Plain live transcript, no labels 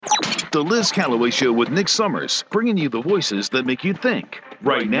The Liz Callaway Show with Nick Summers, bringing you the voices that make you think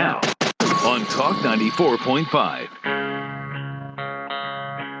right now on Talk 94.5.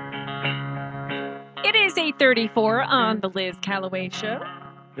 It is 8:34 on the Liz Callaway Show.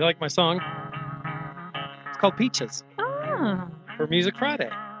 You like my song? It's called Peaches. Ah, For Music Friday.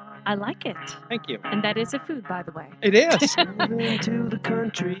 I like it. Thank you. And that is a food, by the way. It is.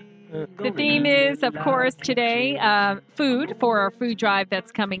 The theme is, of course, today, food for our food drive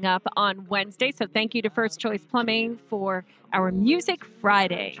that's coming up on Wednesday. So thank you to First Choice Plumbing for our Music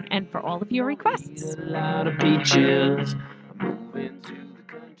Friday and for all of your requests.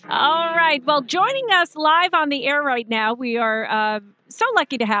 All right. Well, joining us live on the air right now, we are so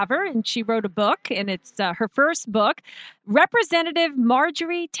lucky to have her, and she wrote a book, and it's her first book, Representative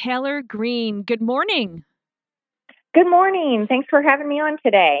Majorie Taylor Greene. Good morning. Good morning. Thanks for having me on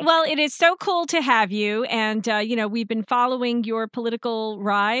today. Well, it is so cool to have you. And, we've been following your political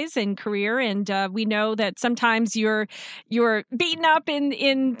rise and career. And we know that sometimes you're beaten up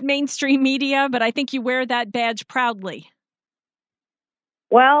in mainstream media, but I think you wear that badge proudly.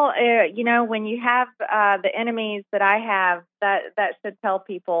 Well, when you have the enemies that I have, that should tell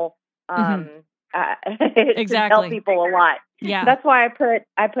people. It Exactly. should tell people a lot. Yeah, that's why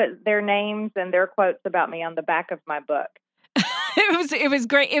I put their names and their quotes about me on the back of my book. It was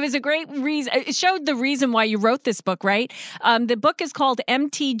great. It was a great reason. It showed the reason why you wrote this book, right? The book is called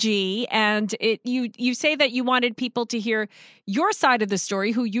MTG, and you say that you wanted people to hear your side of the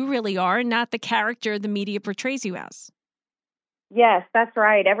story, who you really are, and not the character the media portrays you as. Yes, that's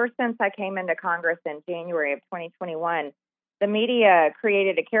right. Ever since I came into Congress in January of 2021, the media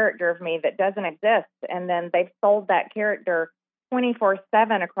created a character of me that doesn't exist. And then they've sold that character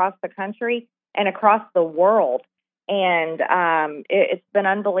 24/7 across the country and across the world. And it's been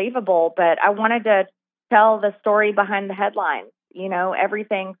unbelievable. But I wanted to tell the story behind the headlines,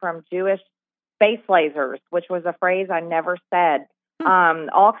 everything from Jewish space lasers, which was a phrase I never said,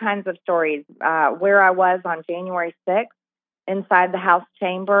 all kinds of stories, where I was on January 6th inside the House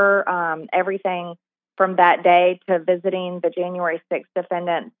chamber, everything from that day to visiting the January 6th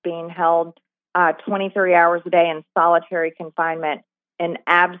defendants being held 23 hours a day in solitary confinement in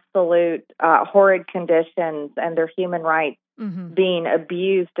absolute horrid conditions, and their human rights being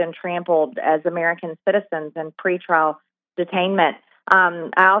abused and trampled as American citizens in pretrial detainment.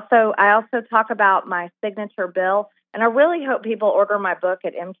 I also talk about my signature bill, and I really hope people order my book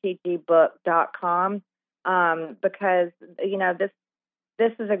at mtgbook.com because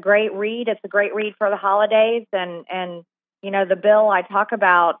this is a great read. It's a great read for the holidays. And the bill I talk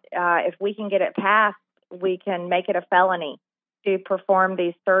about, if we can get it passed, we can make it a felony to perform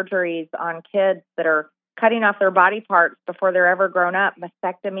these surgeries on kids that are cutting off their body parts before they're ever grown up,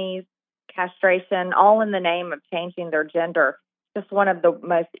 mastectomies, castration, all in the name of changing their gender. Just one of the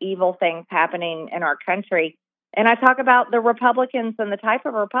most evil things happening in our country. And I talk about the Republicans and the type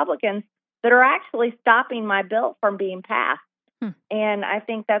of Republicans that are actually stopping my bill from being passed. And I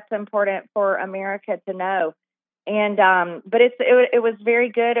think that's important for America to know. And but it was very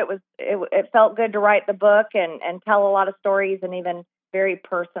good. It felt good to write the book and tell a lot of stories, and even very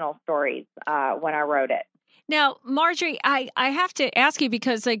personal stories when I wrote it. Now, Marjorie, I have to ask you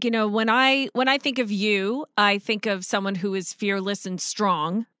because, when I think of you, I think of someone who is fearless and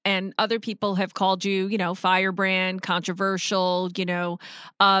strong, and other people have called you, firebrand, controversial,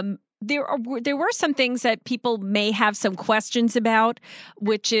 There were some things that people may have some questions about,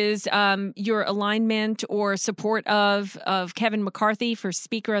 which is your alignment or support of Kevin McCarthy for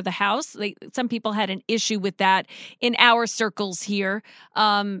Speaker of the House. Some people had an issue with that in our circles here.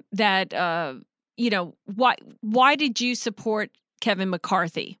 Why did you support Kevin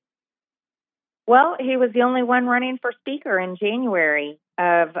McCarthy? Well, he was the only one running for Speaker in January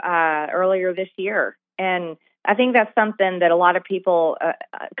of earlier this year, and I think that's something that a lot of people,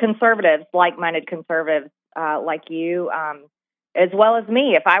 conservatives, like-minded conservatives like you, as well as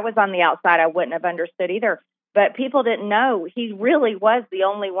me, if I was on the outside, I wouldn't have understood either. But people didn't know he really was the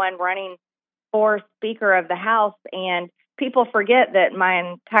only one running for Speaker of the House. And people forget that my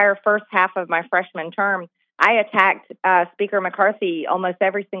entire first half of my freshman term, I attacked Speaker McCarthy almost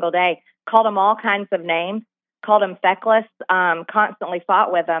every single day, called him all kinds of names, called him feckless, constantly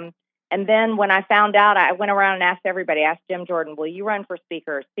fought with him. And then when I found out, I went around and asked everybody. I asked Jim Jordan, will you run for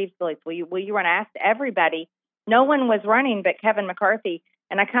Speaker? Steve Scalise, will you run? I asked everybody. No one was running but Kevin McCarthy.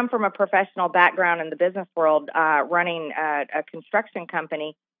 And I come from a professional background in the business world, running a construction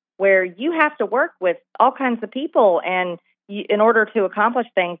company where you have to work with all kinds of people and in order to accomplish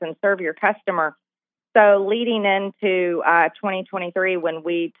things and serve your customer. So leading into 2023, when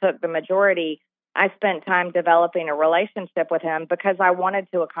we took the majority, I spent time developing a relationship with him because I wanted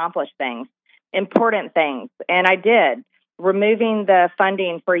to accomplish things, important things. And I did. Removing the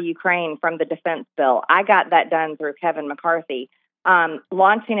funding for Ukraine from the defense bill, I got that done through Kevin McCarthy.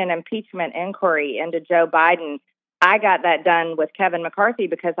 Launching an impeachment inquiry into Joe Biden, I got that done with Kevin McCarthy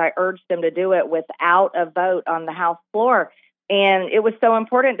because I urged him to do it without a vote on the House floor. And it was so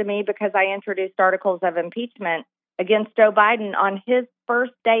important to me because I introduced articles of impeachment against Joe Biden on his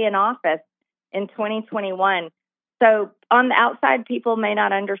first day in office in 2021. So on the outside, people may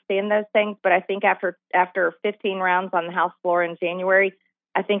not understand those things, but I think after 15 rounds on the House floor in January,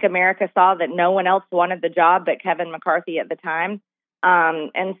 I think America saw that no one else wanted the job but Kevin McCarthy at the time.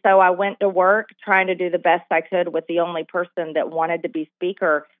 And so I went to work trying to do the best I could with the only person that wanted to be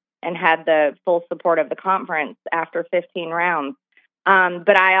speaker and had the full support of the conference after 15 rounds.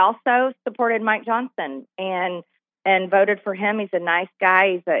 But I also supported Mike Johnson and voted for him. He's a nice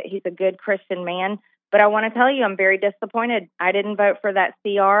guy. He's a good Christian man. But I want to tell you, I'm very disappointed. I didn't vote for that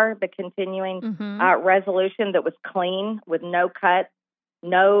CR, the continuing resolution that was clean with no cuts,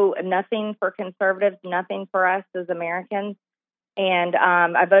 nothing for conservatives, nothing for us as Americans. And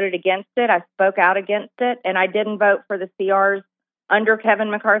I voted against it. I spoke out against it. And I didn't vote for the CRs under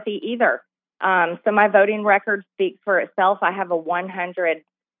Kevin McCarthy either. So my voting record speaks for itself. I have a 100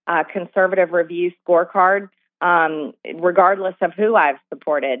 conservative review scorecard, regardless of who I've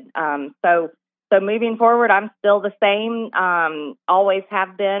supported. So moving forward, I'm still the same, always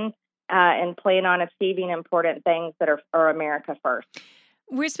have been, and plan on achieving important things that are America first.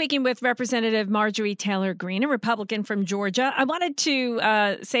 We're speaking with Representative Marjorie Taylor Greene, a Republican from Georgia. I wanted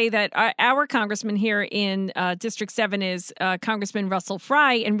to say that our congressman here in District 7 is Congressman Russell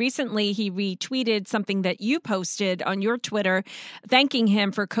Fry, and recently he retweeted something that you posted on your Twitter, thanking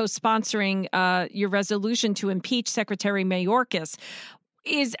him for co-sponsoring your resolution to impeach Secretary Mayorkas.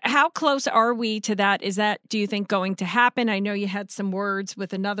 How close are we to that? Is that, do you think, going to happen? I know you had some words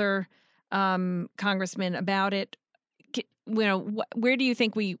with another congressman about it. Where do you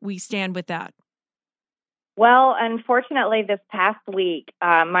think we stand with that? Well, unfortunately, this past week,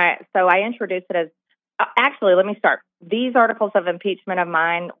 so I introduced it as, actually, let me start. These articles of impeachment of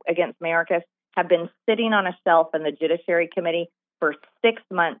mine against Mayorkas have been sitting on a shelf in the Judiciary Committee for 6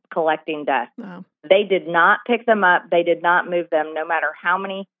 months collecting dust. Wow. They did not pick them up. They did not move them, no matter how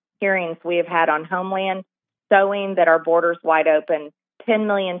many hearings we have had on Homeland, showing that our border's wide open, 10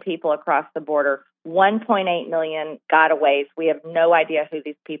 million people across the border, 1.8 million gotaways. We have no idea who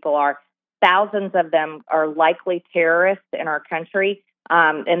these people are. Thousands of them are likely terrorists in our country.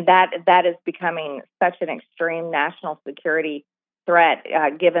 And that is becoming such an extreme national security threat,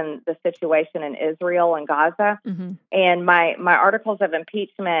 given the situation in Israel and Gaza. Mm-hmm. And my articles of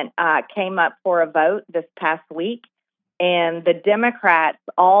impeachment came up for a vote this past week. And the Democrats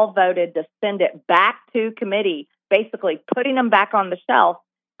all voted to send it back to committee, basically putting them back on the shelf,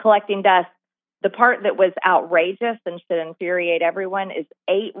 collecting dust. The part that was outrageous and should infuriate everyone is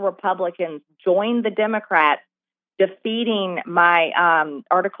 8 Republicans joined the Democrats, defeating my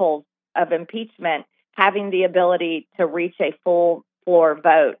articles of impeachment, having the ability to reach a full floor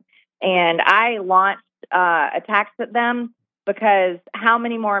vote. And I launched attacks at them because how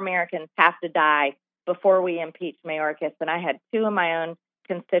many more Americans have to die before we impeach Mayorkas? And I had 2 of my own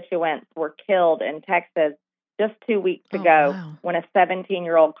constituents were killed in Texas just 2 weeks ago. Wow. When a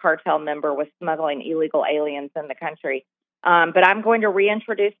 17-year-old cartel member was smuggling illegal aliens in the country. But I'm going to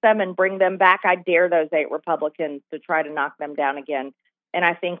reintroduce them and bring them back. I dare those 8 Republicans to try to knock them down again. And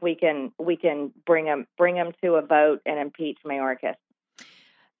I think we can bring them to a vote and impeach Mayorkas.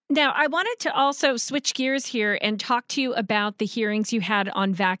 Now, I wanted to also switch gears here and talk to you about the hearings you had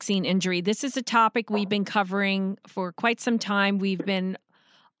on vaccine injury. This is a topic we've been covering for quite some time. We've been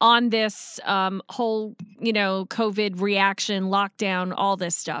on this whole, COVID reaction, lockdown, all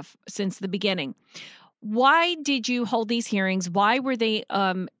this stuff since the beginning. Why did you hold these hearings? Why were they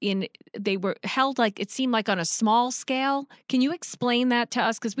they were held it seemed like on a small scale? Can you explain that to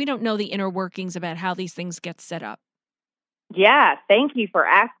us? Because we don't know the inner workings about how these things get set up. Yeah, thank you for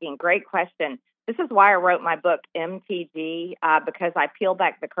asking. Great question. This is why I wrote my book, MTG, because I peel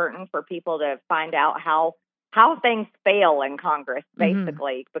back the curtain for people to find out how things fail in Congress,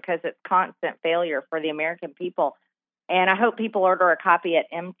 basically, because it's constant failure for the American people. And I hope people order a copy at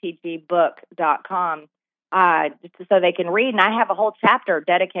mtgbook.com so they can read. And I have a whole chapter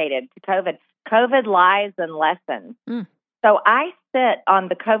dedicated to COVID lies and lessons. So I sit on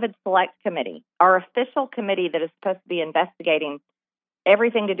the COVID Select Committee, our official committee that is supposed to be investigating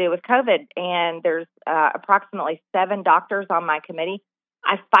everything to do with COVID. And there's approximately 7 doctors on my committee.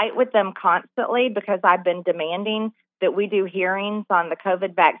 I fight with them constantly because I've been demanding that we do hearings on the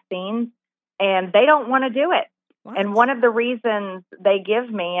COVID vaccines. and they don't want to do it. What? And one of the reasons they give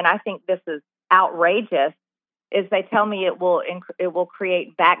me, and I think this is outrageous, is they tell me it will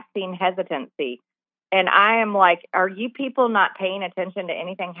create vaccine hesitancy. And I am like, are you people not paying attention to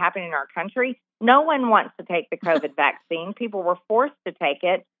anything happening in our country? No one wants to take the COVID vaccine. People were forced to take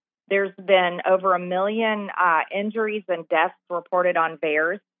it. There's been over 1 million injuries and deaths reported on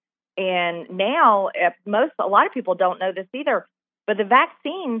VAERS. And now, a lot of people don't know this either, but the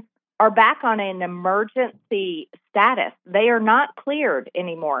vaccines are back on an emergency status. They are not cleared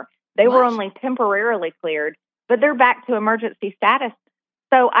anymore. They were only temporarily cleared, but they're back to emergency status.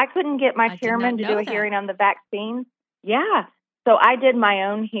 So I couldn't get my chairman to do a hearing on the vaccines. Yeah. So I did my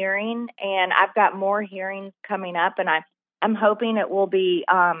own hearing, and I've got more hearings coming up, and I'm hoping it will be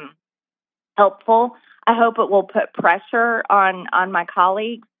helpful. I hope it will put pressure on my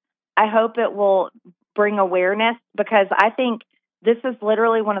colleagues. I hope it will bring awareness, because I think this is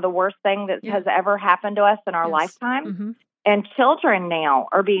literally one of the worst things that has ever happened to us in our lifetime. Mm-hmm. And children now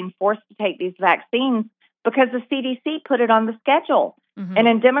are being forced to take these vaccines because the CDC put it on the schedule. Mm-hmm. And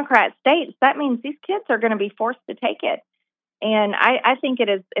in Democrat states, that means these kids are going to be forced to take it. And I think it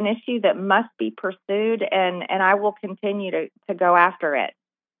is an issue that must be pursued, and I will continue to go after it.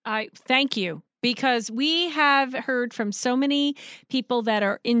 I thank you, because we have heard from so many people that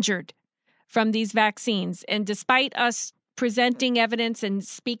are injured from these vaccines. And despite us presenting evidence and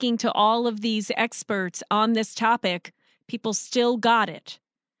speaking to all of these experts on this topic, people still got it.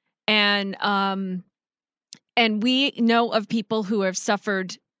 And we know of people who have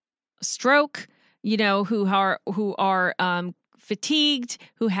suffered stroke, who are fatigued,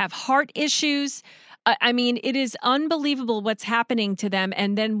 who have heart issues. I mean, it is unbelievable what's happening to them.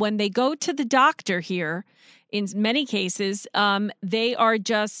 And then when they go to the doctor here, in many cases, they are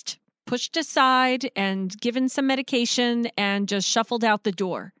just pushed aside and given some medication and just shuffled out the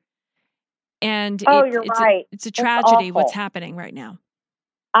door. And you're right. It's a tragedy what's happening right now.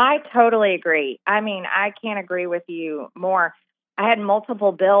 I totally agree. I mean, I can't agree with you more. I had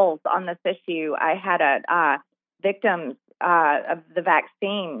multiple bills on this issue. I had a victims of the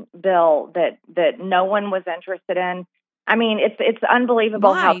vaccine bill that no one was interested in. I mean, it's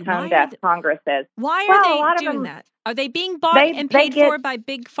unbelievable how tone deaf Congress is. Why are they doing that? Are they being bought and paid for by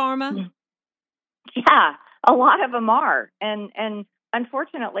big pharma? Yeah, a lot of them are, and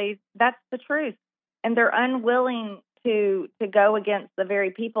unfortunately, that's the truth. And they're unwilling to go against the very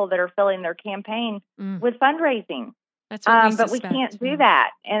people that are filling their campaign with fundraising. That's what but we can't do that.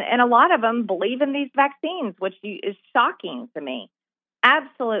 And a lot of them believe in these vaccines, which is shocking to me.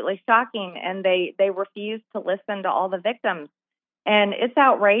 Absolutely shocking. And they refuse to listen to all the victims. And it's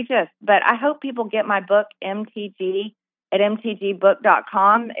outrageous. But I hope people get my book, MTG, at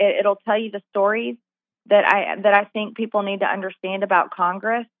mtgbook.com. It'll tell you the stories that I think people need to understand about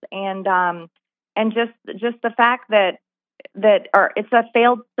Congress, and just the fact that it's a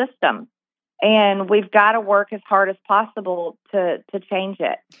failed system. And we've got to work as hard as possible to change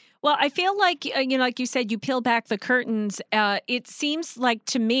it. Well, I feel like, like you said, you peel back the curtains. It seems like,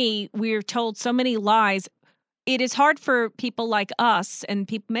 to me, we're told so many lies. It is hard for people like us and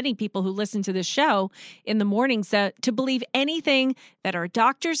many people who listen to this show in the mornings to believe anything that our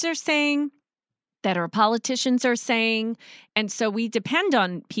doctors are saying, that our politicians are saying. And so we depend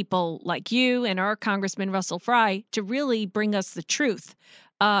on people like you and our Congressman Russell Fry to really bring us the truth.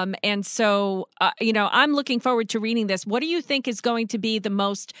 And so, I'm looking forward to reading this. What do you think is going to be the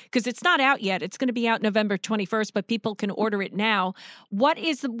most, because it's not out yet. It's going to be out November 21st, but people can order it now. What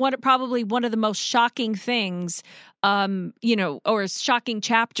is probably one of the most shocking things, or a shocking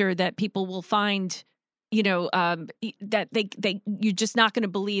chapter that people will find, that you're just not going to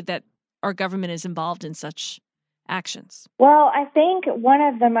believe that our government is involved in such actions? Well, I think one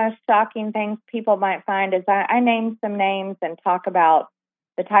of the most shocking things people might find is I name some names and talk about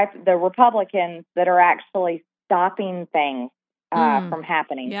the Republicans that are actually stopping things from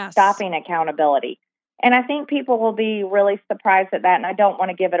happening, stopping accountability. And I think people will be really surprised at that. And I don't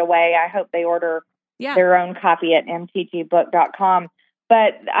want to give it away. I hope they order their own copy at mtgbook.com.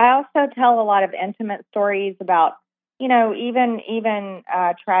 But I also tell a lot of intimate stories about, even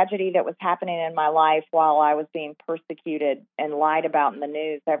tragedy that was happening in my life while I was being persecuted and lied about in the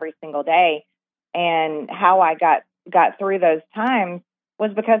news every single day. And how I got through those times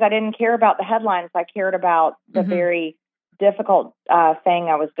was because I didn't care about the headlines. I cared about the very difficult thing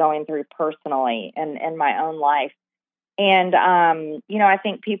I was going through personally in my own life. And, I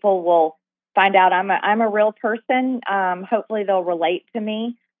think people will find out I'm a real person. Hopefully they'll relate to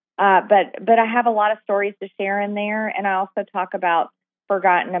me. But I have a lot of stories to share in there. And I also talk about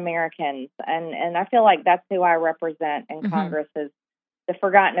forgotten Americans. And I feel like that's who I represent in Congress, is the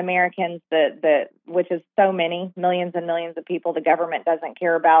forgotten Americans, which is so many, millions and millions of people the government doesn't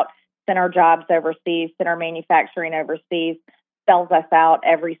care about, send our jobs overseas, send our manufacturing overseas, sells us out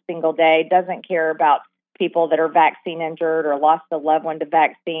every single day, doesn't care about people that are vaccine injured or lost a loved one to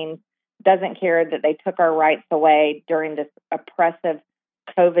vaccines, doesn't care that they took our rights away during this oppressive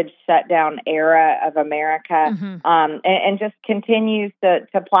COVID shutdown era of America, and just continues to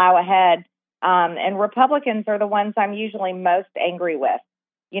plow ahead. And Republicans are the ones I'm usually most angry with.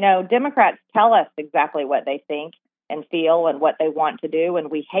 You know, Democrats tell us exactly what they think and feel and what they want to do,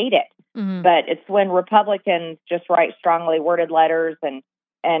 and we hate it. But it's when Republicans just write strongly worded letters and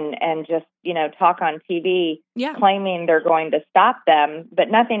just, you know, talk on TV claiming they're going to stop them, but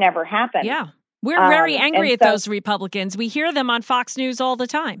nothing ever happens. Yeah. We're very angry at those Republicans. We hear them on Fox News all the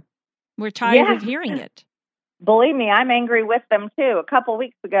time. We're tired of hearing it. Believe me, I'm angry with them, too. A couple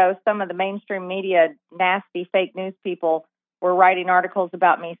weeks ago, some of the mainstream media, nasty fake news people were writing articles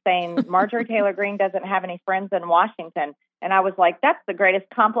about me saying Marjorie Taylor Greene doesn't have any friends in Washington. And I was like, that's the greatest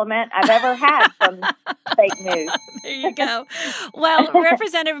compliment I've ever had from fake news. There you go. Well,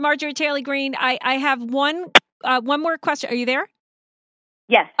 Representative Marjorie Taylor Greene, I have one more question. Are you there?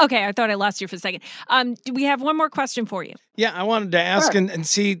 Yes. Okay, I thought I lost you for a second. We have one more question for you. Yeah, I wanted to ask and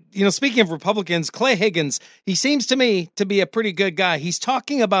see, you know, speaking of Republicans, Clay Higgins, he seems to me to be a pretty good guy. He's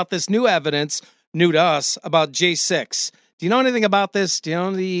talking about this new evidence, new to us, about J6. Do you know anything about this? Do you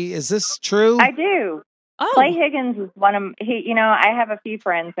know is this true? I do. Oh. Clay Higgins is one of I have a few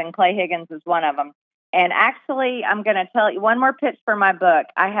friends, and Clay Higgins is one of them. And actually, I'm going to tell you one more pitch for my book.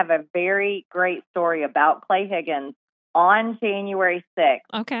 I have a very great story about Clay Higgins on January 6th.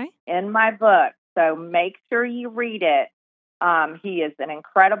 Okay. In my book. So make sure you read it. He is an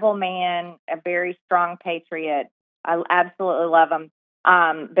incredible man, a very strong patriot. I absolutely love him.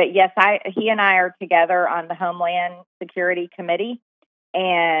 But yes, he and I are together on the Homeland Security Committee.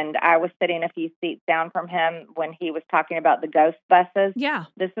 And I was sitting a few seats down from him when he was talking about the ghost buses. Yeah.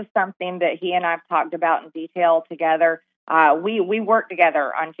 This is something that he and I've talked about in detail together. We worked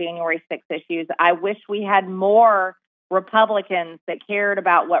together on January 6th issues. I wish we had more Republicans that cared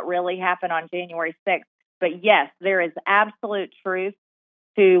about what really happened on January 6th. But yes, there is absolute truth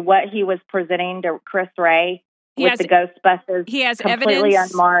to what he was presenting to Chris Wray with the ghost buses. He has completely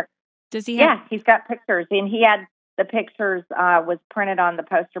evidence. Unmarked. Does he have? Yeah, he's got pictures, and he had the pictures was printed on the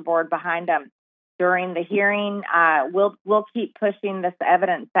poster board behind him during the hearing. We'll keep pushing this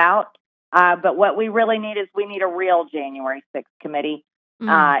evidence out. But what we really need is we need a real January 6th committee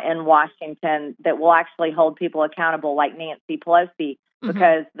in Washington that will actually hold people accountable, like Nancy Pelosi,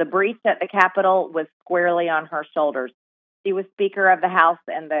 because the breach at the Capitol was squarely on her shoulders. She was Speaker of the House,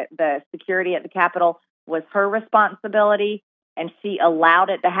 and the security at the Capitol was her responsibility, and she allowed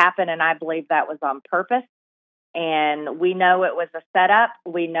it to happen, and I believe that was on purpose. And we know it was a setup.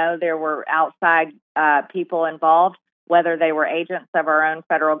 We know there were outside people involved, whether they were agents of our own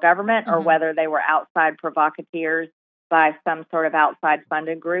federal government or whether they were outside provocateurs by some sort of outside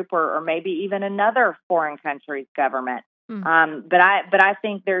funded group or maybe even another foreign country's government. But I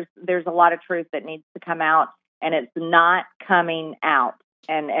think there's a lot of truth that needs to come out, and it's not coming out.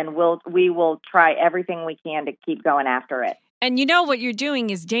 And we will try everything we can to keep going after it. And you know what you're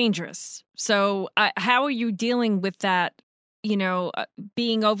doing is dangerous. So how are you dealing with that? You know,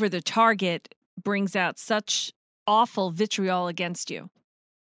 being over the target brings out such awful vitriol against you.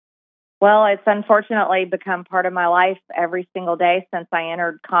 Well, it's unfortunately become part of my life every single day since I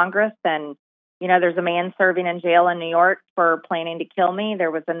entered Congress. And, you know, there's a man serving in jail in New York for planning to kill me.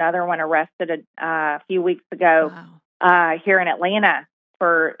 There was another one arrested a few weeks ago here in Atlanta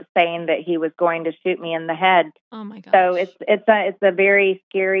for saying that he was going to shoot me in the head. Oh my gosh. So it's a very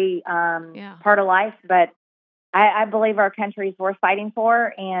scary part of life, but I believe our country is worth fighting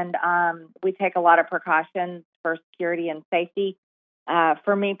for, and we take a lot of precautions for security and safety.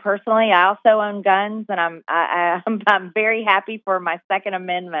 For me personally, I also own guns, and I'm very happy for my Second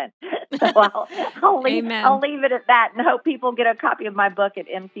Amendment. So I'll leave it at that, and hope people get a copy of my book at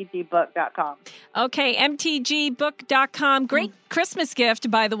mtgbook.com. Okay, mtgbook.com. Great Christmas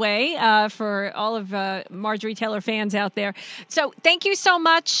gift, by the way, for all of Marjorie Taylor fans out there. So thank you so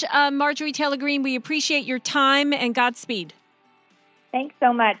much, Marjorie Taylor Greene. We appreciate your time, and Godspeed. Thanks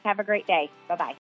so much. Have a great day. Bye-bye.